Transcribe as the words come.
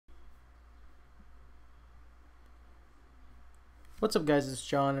What's up, guys? It's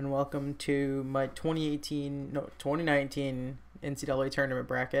John, and welcome to my 2019 NCAA tournament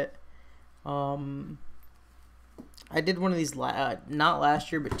bracket. I did one of these not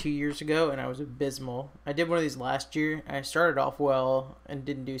last year, but 2 years ago, and I was abysmal. I did one of these last year, and I started off well and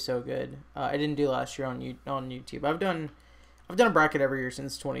didn't do so good. I didn't do last year on YouTube. I've done a bracket every year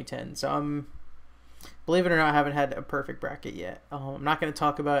since 2010, so believe it or not, I haven't had a perfect bracket yet. I'm not going to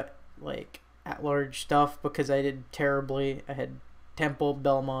talk about like at-large stuff because I did terribly. I had Temple,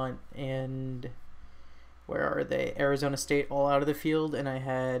 Belmont, and where are they? Arizona State all out of the field, and I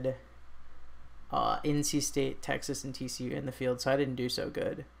had NC State, Texas, and TCU in the field, so I didn't do so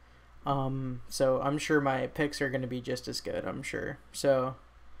good. So I'm sure my picks are going to be just as good, I'm sure. So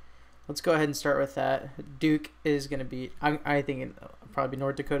let's go ahead and start with that. Duke is going to beat, I think, probably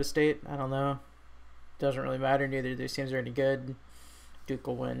North Dakota State. I don't know. Doesn't really matter. Neither of these teams are any good. Duke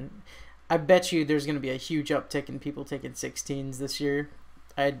will win. I bet you there's going to be a huge uptick in people taking 16s this year.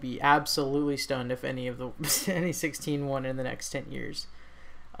 I'd be absolutely stunned if any 16 won in the next 10 years.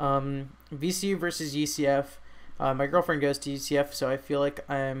 VCU versus UCF. My girlfriend goes to UCF, so I feel like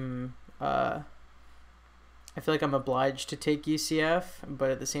I'm obliged to take UCF,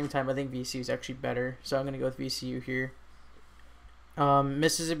 but at the same time, I think VCU is actually better, so I'm going to go with VCU here.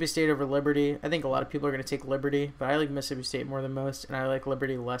 Mississippi State over Liberty. I think a lot of people are going to take Liberty, but I like Mississippi State more than most, and I like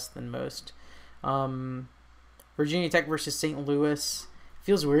Liberty less than most. Virginia Tech versus St. Louis.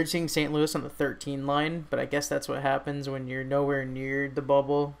 Feels weird seeing St. Louis on the 13 line, but I guess that's what happens when you're nowhere near the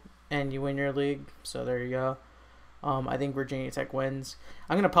bubble and you win your league. So there you go. I think Virginia Tech wins.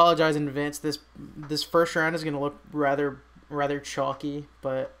 I'm going to apologize in advance. This first round is going to look rather chalky,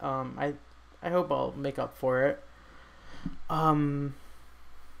 but I hope I'll make up for it.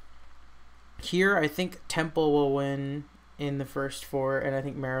 Here I think Temple will win in the first four, and I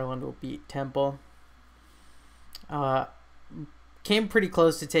think Maryland will beat Temple. Came pretty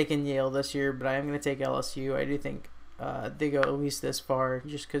close to taking Yale this year, but I am going to take LSU. I do think they go at least this far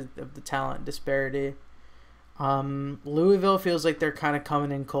just because of the talent disparity. Louisville feels like they're kind of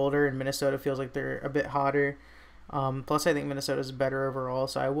coming in colder, and Minnesota feels like they're a bit hotter. Plus, I think Minnesota's better overall,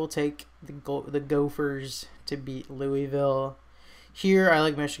 so I will take the Gophers to beat Louisville. Here, I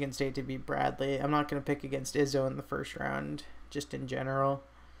like Michigan State to beat Bradley. I'm not going to pick against Izzo in the first round, just in general.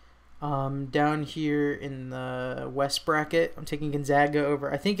 Down here in the West bracket, I'm taking Gonzaga over.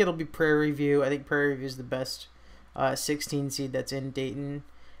 I think it'll be Prairie View. I think Prairie View is the best 16 seed that's in Dayton.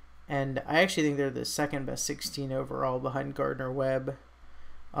 And I actually think they're the second best 16 overall behind Gardner-Webb.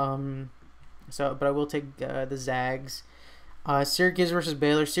 But I will take the Zags. Syracuse versus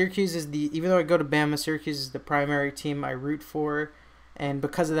Baylor. Syracuse is even though I go to Bama, Syracuse is the primary team I root for. And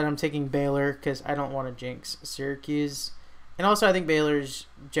because of that, I'm taking Baylor because I don't want to jinx Syracuse. And also, I think Baylor's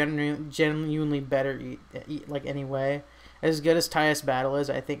genuinely better like anyway. As good as Tyus Battle is,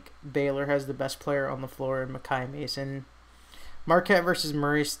 I think Baylor has the best player on the floor in Makai Mason. Marquette versus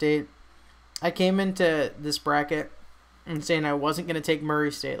Murray State. I came into this bracket and saying I wasn't going to take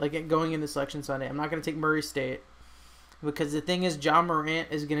Murray State. Like going into Selection Sunday, I'm not going to take Murray State because the thing is, John Morant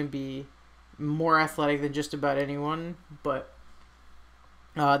is going to be more athletic than just about anyone. But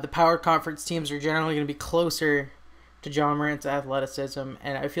the power conference teams are generally going to be closer to John Morant's athleticism,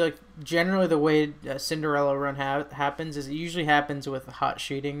 and I feel like generally the way a Cinderella run happens is it usually happens with hot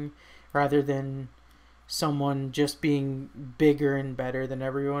shooting rather than someone just being bigger and better than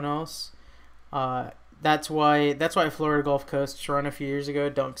everyone else. That's why Florida Gulf Coast's run a few years ago,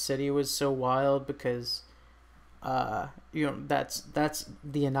 Dunk City, was so wild because that's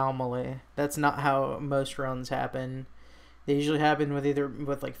the anomaly. That's not how most runs happen. They usually happen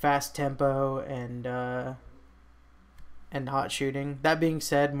with like fast tempo and hot shooting. That being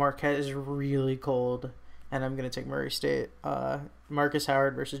said, Marquette is really cold, and I'm going to take Murray State. Marcus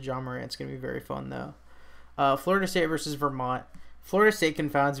Howard versus John Morant's going to be very fun, though. Florida State versus Vermont. Florida State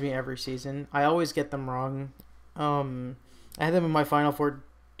confounds me every season. I always get them wrong. I had them in my Final Four,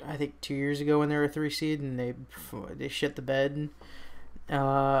 I think, 2 years ago when they were a 3 seed, and they shit the bed.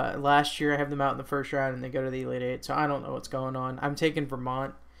 Last year, I have them out in the first round, and they go to the Elite Eight, so I don't know what's going on. I'm taking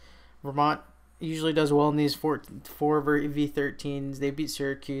Vermont. Vermont usually does well in these 4 v13s. They beat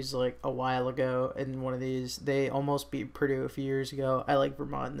Syracuse like a while ago in one of these. They almost beat Purdue a few years ago. I like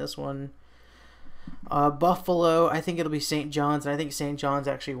Vermont in this one. Buffalo, I think it'll be St. John's, and I think St. John's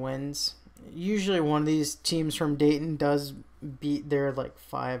actually wins. Usually one of these teams from Dayton does beat their like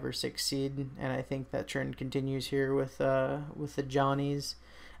 5 or 6 seed, and I think that trend continues here with the Johnnies.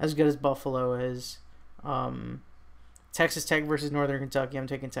 As good as Buffalo is. Texas Tech versus Northern Kentucky. I'm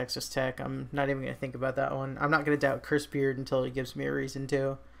taking Texas Tech. I'm not even going to think about that one. I'm not going to doubt Chris Beard until he gives me a reason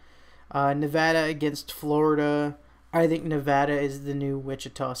to. Nevada against Florida. I think Nevada is the new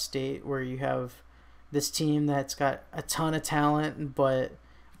Wichita State, where you have this team that's got a ton of talent, but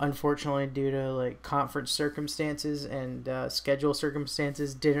unfortunately, due to like conference circumstances and schedule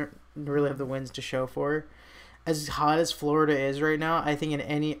circumstances, didn't really have the wins to show for. As hot as Florida is right now, I think in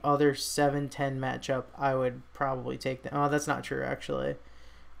any other 7-10 matchup, I would probably take them. Oh, that's not true actually.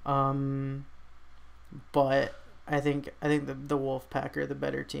 Um, but I think the Wolfpack are the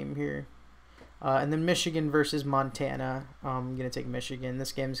better team here. And then Michigan versus Montana. I'm gonna take Michigan.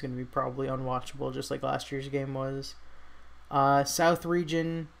 This game is gonna be probably unwatchable, just like last year's game was. South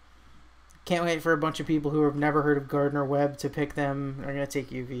region. Can't wait for a bunch of people who have never heard of Gardner Webb to pick them. I'm gonna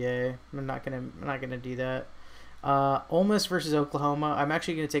take UVA. I'm not gonna do that. Ole Miss versus Oklahoma. I'm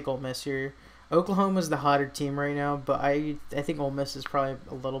actually gonna take Ole Miss here. Oklahoma's the hotter team right now, but I think Ole Miss is probably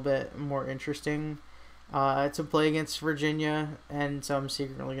a little bit more interesting to play against Virginia, and so I'm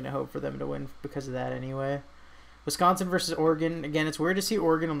secretly gonna hope for them to win because of that anyway. Wisconsin versus Oregon. Again, it's weird to see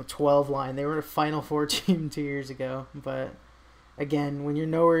Oregon on the 12 line. They were a Final Four team 2 years ago, but again, when you're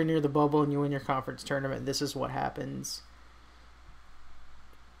nowhere near the bubble and you win your conference tournament, this is what happens.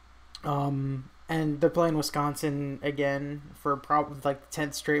 And they're playing Wisconsin again for probably like the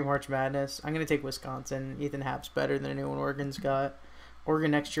 10th straight March Madness. I'm going to take Wisconsin. Ethan Happ's better than anyone Oregon's got.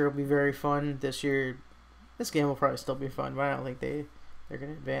 Oregon next year will be very fun. This year, this game will probably still be fun, but I don't think they're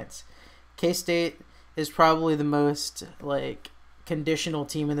going to advance. K-State is probably the most like conditional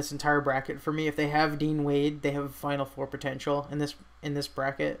team in this entire bracket for me. If they have Dean Wade, they have Final Four potential in this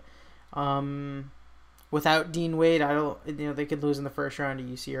bracket. Without Dean Wade, they could lose in the first round to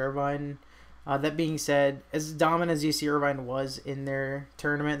UC Irvine. That being said, as dominant as UC Irvine was in their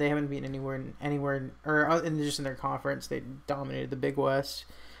tournament, they haven't beaten anywhere, or just in their conference. They dominated the Big West.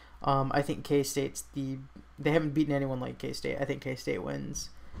 I think K-State's they haven't beaten anyone like K-State. I think K-State wins.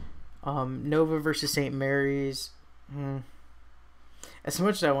 Nova versus St. Mary's. As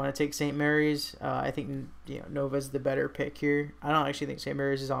much as I want to take St. Mary's, I think Nova's the better pick here. I don't actually think St.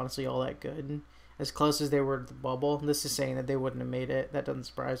 Mary's is honestly all that good. As close as they were to the bubble, this is saying that they wouldn't have made it. That doesn't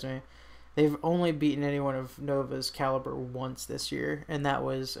surprise me. They've only beaten anyone of Nova's caliber once this year, and that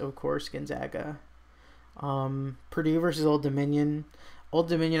was, of course, Gonzaga. Purdue versus Old Dominion. Old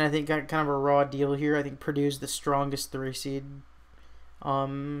Dominion, I think, got kind of a raw deal here. I think Purdue's the strongest 3 seed.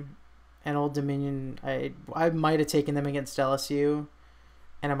 And Old Dominion, I might have taken them against LSU,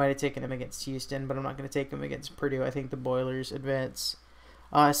 and I might have taken them against Houston, but I'm not going to take them against Purdue. I think the Boilers advance.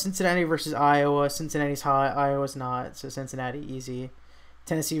 Cincinnati versus Iowa. Cincinnati's hot. Iowa's not, so Cincinnati easy.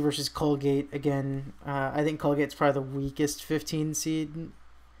 Tennessee versus Colgate. Again, I think Colgate's probably the weakest 15 seed.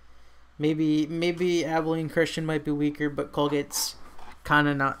 Maybe Abilene Christian might be weaker, but Colgate's kind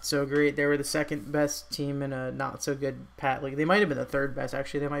of not so great. They were the second best team in a not so good Pat League. They might have been the third best,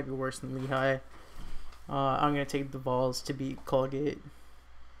 actually. They might be worse than Lehigh. I'm going to take the Vols to beat Colgate.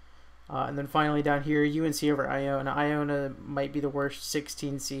 And then finally down here, UNC over Iona. Iona might be the worst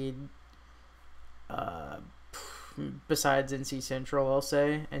 16 seed besides NC Central, I'll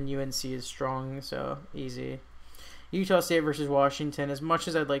say. And UNC is strong, so easy. Utah State versus Washington. As much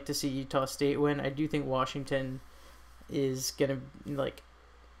as I'd like to see Utah State win, I do think Washington is going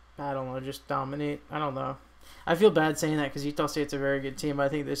to, just dominate. I don't know. I feel bad saying that because Utah State's a very good team. I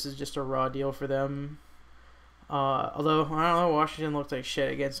think this is just a raw deal for them. Although, I don't know, Washington looked like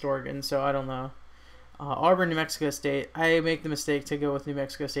shit against Oregon, so I don't know. Auburn, New Mexico State. I make the mistake to go with New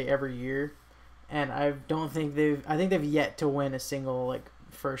Mexico State every year, and I think they've yet to win a single,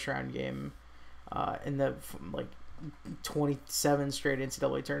 first round game in the, 27 straight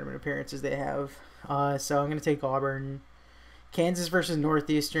NCAA tournament appearances they have. So I'm going to take Auburn. Kansas versus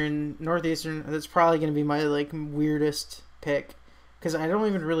Northeastern. Northeastern, that's probably going to be my, weirdest pick, because I don't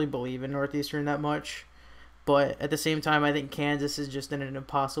even really believe in Northeastern that much. But at the same time, I think Kansas is just in an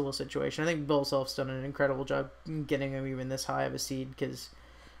impossible situation. I think Bill Self's done an incredible job getting them even this high of a seed, because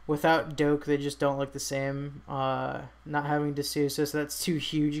without Doak, they just don't look the same. Not having D'Souza, so that's 2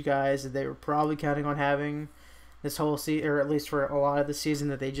 huge guys that they were probably counting on having this whole season, or at least for a lot of the season,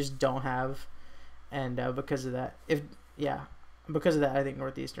 that they just don't have. And because of that, I think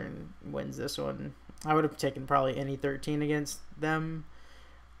Northeastern wins this one. I would have taken probably any 13 against them,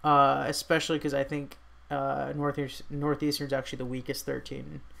 especially because I think Northeastern's actually the weakest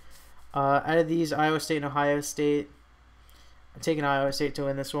 13. Out of these, Iowa State and Ohio State, I'm taking Iowa State to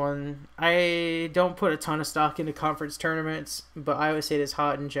win this one. I don't put a ton of stock into conference tournaments, but Iowa State is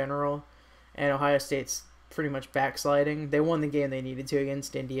hot in general, and Ohio State's pretty much backsliding. They won the game they needed to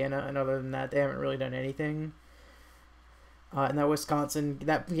against Indiana, and other than that, they haven't really done anything. And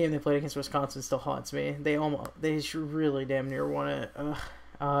that game they played against Wisconsin still haunts me. They really damn near won it.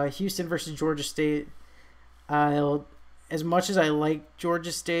 Houston versus Georgia State. I'll, as much as I like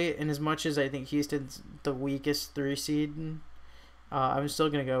Georgia State and as much as I think Houston's the weakest 3 seed, I'm still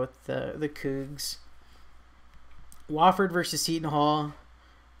gonna go with the Cougs. Wofford versus Seton Hall.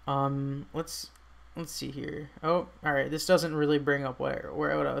 Let's see here. Oh, all right. This doesn't really bring up where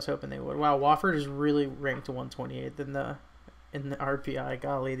what I was hoping they would. Wow, Wofford is really ranked to 128th in the RPI.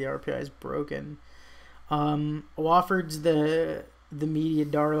 Golly, the RPI is broken. Wofford's the media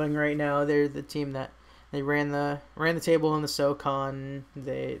darling right now. They're the team that they ran the table in the SoCon.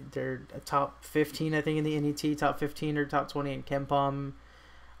 They're a top 15, I think, in the NET, top 15 or top 20 in KenPom.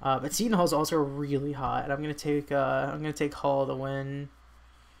 But Seton Hall's also really hot. And I'm gonna take Hall to win.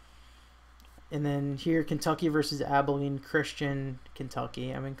 And then here, Kentucky versus Abilene Christian,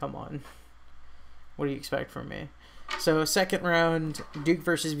 Kentucky. I mean, come on. What do you expect from me? So, second round, Duke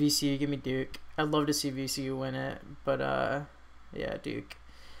versus VCU. Give me Duke. I'd love to see VCU win it, but yeah, Duke.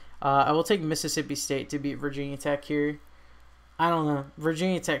 I will take Mississippi State to beat Virginia Tech here. I don't know.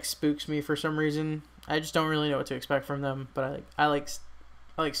 Virginia Tech spooks me for some reason. I just don't really know what to expect from them, but I like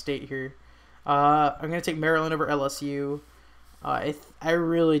State here. I'm gonna take Maryland over LSU. I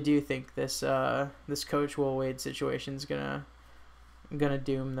really do think this Coach Will Wade situation is gonna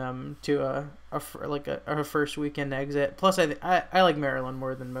doom them to a first weekend exit. Plus, I like Maryland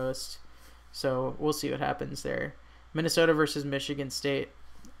more than most, so we'll see what happens there. Minnesota versus Michigan State.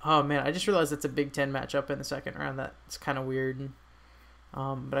 Oh man, I just realized that's a Big Ten matchup in the second round. That's kind of weird.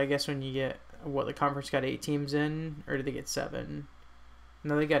 But I guess when you get the conference got 8 teams in, or did they get 7?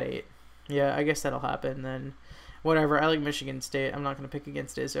 No, they got 8. Yeah, I guess that'll happen then. Whatever, I like Michigan State. I'm not going to pick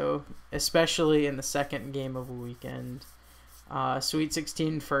against Izzo, especially in the second game of a weekend. Sweet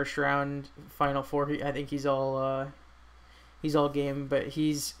 16, first round, Final Four. I think he's all game, but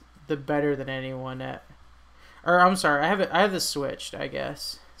he's the better than anyone at. Or I'm sorry, I have this switched. I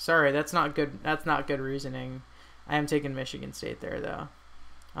guess. Sorry, that's not good. That's not good reasoning. I am taking Michigan State there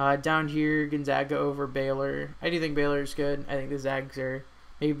though. Down here, Gonzaga over Baylor. I do think Baylor's good. I think the Zags are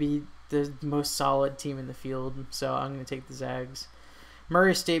maybe the most solid team in the field, so I'm going to take the Zags.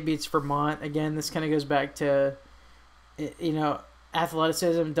 Murray State beats Vermont. Again, this kind of goes back to,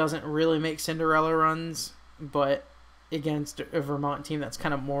 athleticism doesn't really make Cinderella runs, but against a Vermont team that's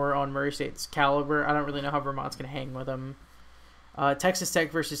kind of more on Murray State's caliber, I don't really know how Vermont's going to hang with them. Texas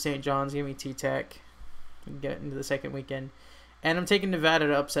Tech versus St. John's. Give me T-Tech. Get into the second weekend. And I'm taking Nevada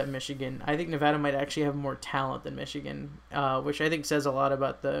to upset Michigan. I think Nevada might actually have more talent than Michigan, which I think says a lot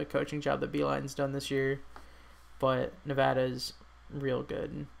about the coaching job that Beeline's done this year. But Nevada's real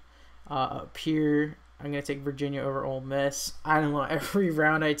good. Up here, I'm going to take Virginia over Ole Miss. I don't know. Every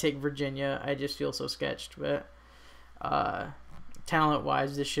round I take Virginia, I just feel so sketched. But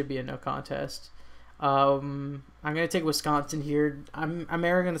talent-wise, this should be a no contest. I'm going to take Wisconsin here. I'm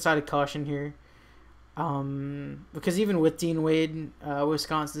erring on the side of caution here. Because even with Dean Wade,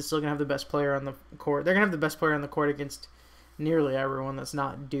 Wisconsin's still going to have the best player on the court. They're going to have the best player on the court against nearly everyone that's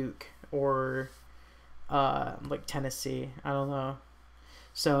not Duke or like Tennessee. I don't know.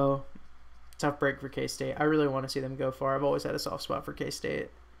 So, tough break for K-State. I really want to see them go far. I've always had a soft spot for K-State.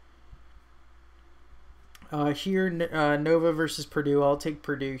 Here, Nova versus Purdue. I'll take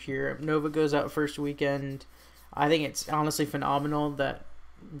Purdue here. Nova goes out first weekend. I think it's honestly phenomenal that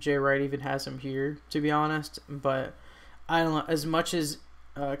Jay Wright even has him here, to be honest. But I don't know. As much as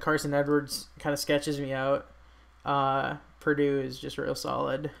Carson Edwards kind of sketches me out, Purdue is just real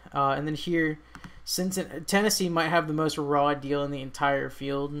solid. And then here, Tennessee might have the most raw deal in the entire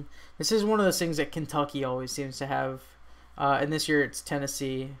field. This is one of those things that Kentucky always seems to have. And this year it's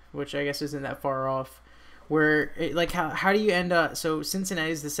Tennessee, which I guess isn't that far off. Where, how do you end up? So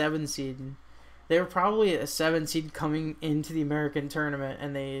Cincinnati's the 7 seed. They were probably a 7 seed coming into the American tournament,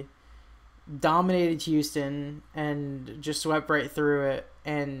 and they dominated Houston and just swept right through it.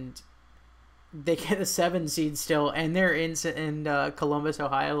 And they get a 7 seed still, and they're in Columbus,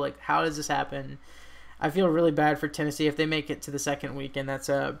 Ohio. Like, how does this happen? I feel really bad for Tennessee. If they make it to the second weekend, that's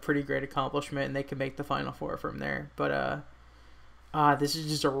a pretty great accomplishment, and they can make the Final Four from there. But this is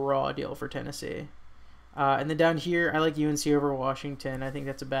just a raw deal for Tennessee. And then down here, I like UNC over Washington. I think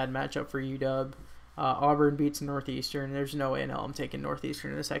that's a bad matchup for UW. Auburn beats Northeastern. There's no way in hell I'm taking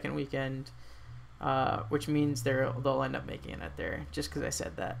Northeastern in the second weekend, which means they'll end up making it there, just because I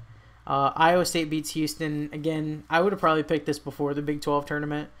said that. Iowa State beats Houston. Again, I would have probably picked this before the Big 12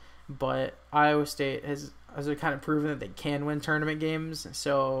 tournament, but Iowa State has kind of proven that they can win tournament games.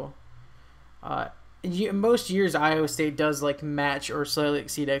 So most years, Iowa State does match or slightly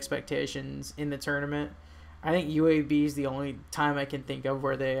exceed expectations in the tournament. I think UAB is the only time I can think of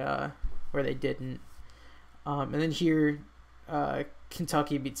where they didn't. And then here,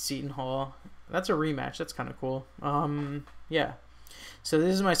 Kentucky beats Seton Hall. that's a rematch. That's kind of cool. Yeah. So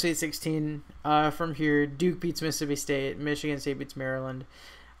this is my Sweet 16. From here, Duke beats Mississippi State. Michigan State beats Maryland.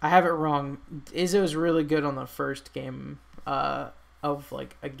 I have it wrong. Izzo's really good on the first game of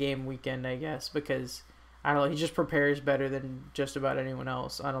like a game weekend, I guess, because I don't know. He just prepares better than just about anyone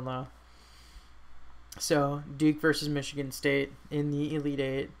else. I don't know. So Duke versus Michigan State in the Elite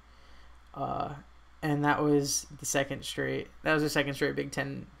Eight, and that was the second straight. That was the second straight Big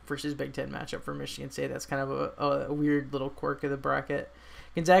Ten versus Big Ten matchup for Michigan State. That's kind of a weird little quirk of the bracket.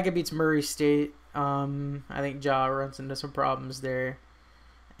 Gonzaga beats Murray State. I think Ja runs into some problems there,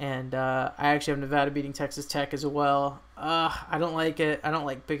 and I actually have Nevada beating Texas Tech as well. I don't like it. I don't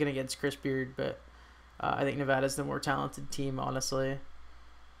like picking against Chris Beard, but I think Nevada's the more talented team, honestly.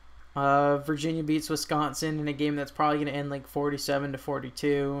 Virginia beats Wisconsin in a game that's probably going to end like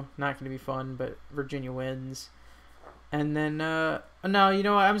 47-42. Not going to be fun, but Virginia wins. And then, no, you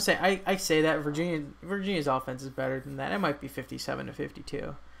know what? I'm saying I say that Virginia's offense is better than that. It might be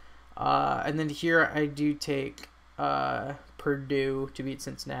 57-52. And then here I do take Purdue to beat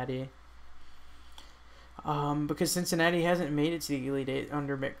Cincinnati. Because Cincinnati hasn't made it to the Elite Eight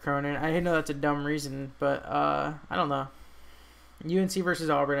under Mick Cronin. I know that's a dumb reason, but I don't know. UNC versus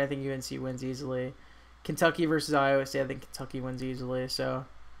Auburn, I think UNC wins easily. Kentucky versus Iowa State, I think Kentucky wins easily. So,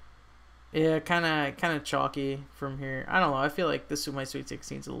 yeah, kind of chalky from here. I don't know. I feel like this is my Sweet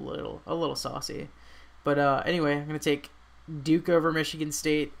 16 is a little saucy. But anyway, I'm gonna take Duke over Michigan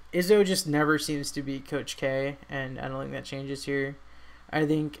State. Izzo just never seems to beat Coach K, and I don't think that changes here. I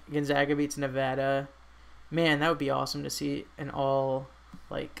think Gonzaga beats Nevada. Man, that would be awesome to see an all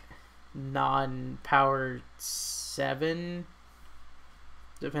like non-power 7.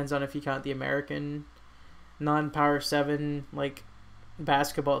 Depends on if you count the American non-power 7 like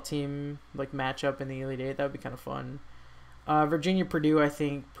basketball team like matchup in the Elite Eight. That would be kind of fun. Virginia Purdue, I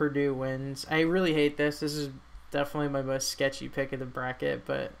think Purdue wins. I really hate this. This is definitely my most sketchy pick of the bracket,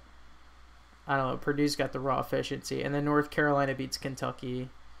 but I don't know. Purdue's got the raw efficiency, and then North Carolina beats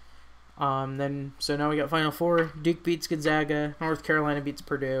Kentucky. So now we got Final Four. Duke beats Gonzaga. North Carolina beats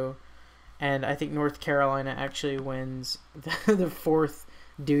Purdue, and I think North Carolina actually wins the fourth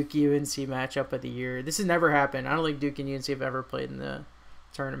Duke UNC matchup of the year. This has never happened. I don't think Duke and UNC have ever played in the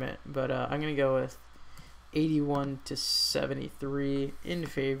tournament, but I'm gonna go with 81-73 in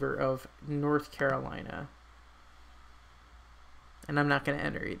favor of North Carolina. And I'm not gonna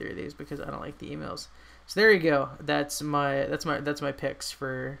enter either of these because I don't like the emails. So there you go. That's my picks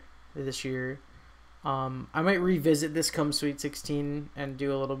for this year. I might revisit this come Sweet 16 and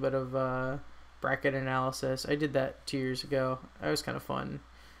do a little bit of bracket analysis. I did that 2 years ago. That was kind of fun.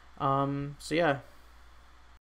 So yeah,